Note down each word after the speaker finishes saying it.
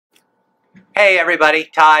Hey everybody,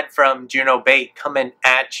 Todd from Juno Bait coming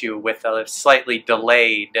at you with a slightly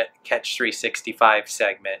delayed Catch 365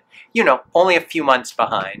 segment. You know, only a few months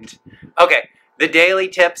behind. Okay, the daily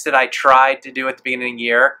tips that I tried to do at the beginning of the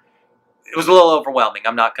year, it was a little overwhelming,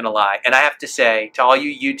 I'm not going to lie. And I have to say, to all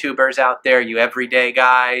you YouTubers out there, you everyday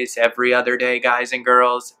guys, every other day guys and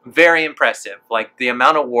girls, very impressive. Like the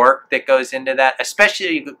amount of work that goes into that,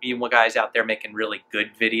 especially you guys out there making really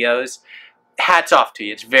good videos. Hats off to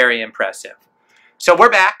you. It's very impressive. So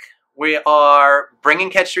we're back. We are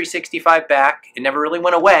bringing Catch 365 back. It never really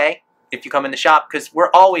went away if you come in the shop because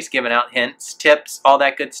we're always giving out hints, tips, all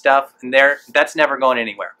that good stuff, and that's never going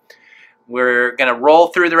anywhere. We're going to roll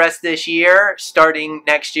through the rest of this year. Starting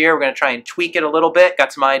next year, we're going to try and tweak it a little bit.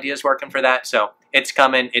 Got some ideas working for that, so it's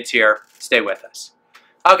coming. It's here. Stay with us.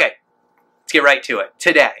 Okay, let's get right to it.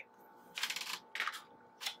 Today,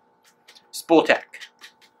 SpoolTek.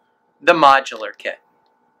 The Modular Kit.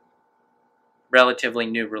 Relatively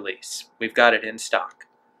new release. We've got it in stock.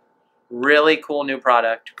 Really cool new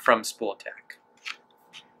product from SpoolTek.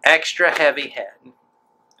 Extra heavy head.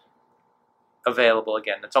 Available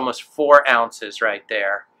again. That's almost 4 ounces right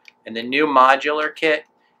there. And the new Modular Kit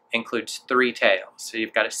includes 3 tails. So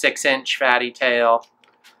you've got a 6-inch fatty tail,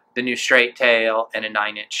 the new straight tail, and a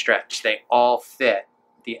 9-inch stretch. They all fit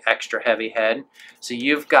the extra heavy head. So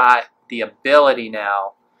you've got the ability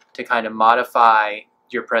now to kind of modify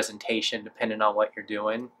your presentation depending on what you're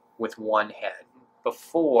doing with one head.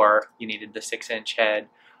 Before, you needed the 6-inch head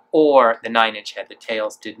or the 9-inch head. The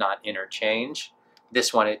tails did not interchange.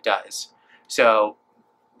 This one it does. So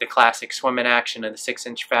the classic swimming action of the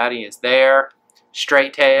 6-inch fatty is there.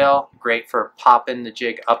 Straight tail, great for popping the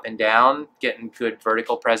jig up and down, getting good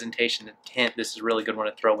vertical presentation. Hint, this is a really good one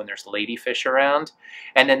to throw when there's ladyfish around.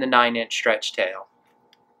 And then the 9-inch stretch tail.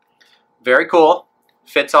 Very cool.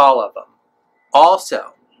 Fits all of them.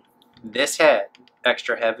 Also, this head,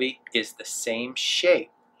 extra heavy, is the same shape,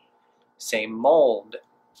 same mold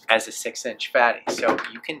as a 6-inch fatty. So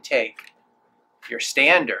you can take your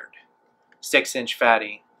standard 6-inch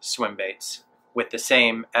fatty swim baits with the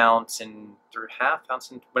same ounce and half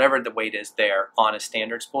ounce and whatever the weight is there on a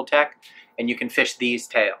standard SpoolTek, and you can fish these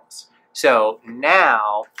tails. So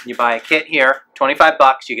now you buy a kit here, 25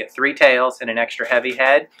 bucks, you get 3 tails and an extra heavy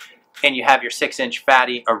head. And you have your 6-inch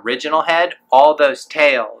fatty original head, all those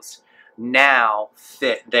tails now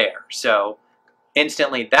fit there. So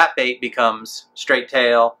instantly that bait becomes straight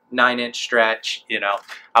tail, 9-inch stretch. You know,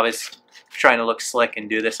 I was trying to look slick and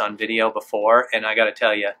do this on video before, and I got to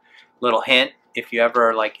tell you, little hint, if you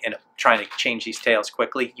ever like trying to change these tails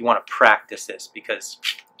quickly, you want to practice this because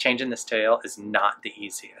changing this tail is not the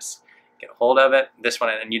easiest. Get a hold of it, this one,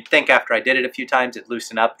 and you'd think after I did it a few times it'd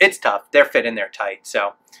loosen up. It's tough. They're fitting there tight,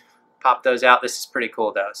 so pop those out. This is pretty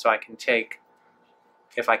cool though, so I can take,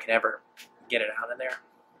 if I can ever get it out of there,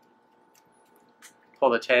 pull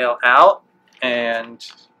the tail out, and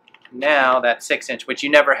now that 6-inch, which you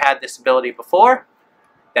never had this ability before,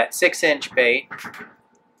 that 6-inch bait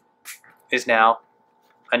is now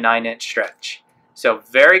a 9-inch stretch. So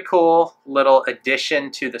very cool little addition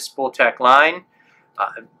to the SpoolTek line.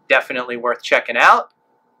 Definitely worth checking out.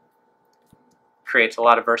 Creates a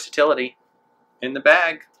lot of versatility in the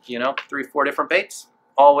bag. You know, 3-4 different baits,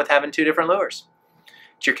 all with having 2 different lures.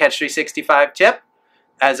 It's your Catch 365 tip.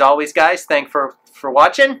 As always, guys, thanks for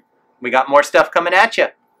watching. We got more stuff coming at you.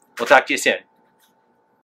 We'll talk to you soon.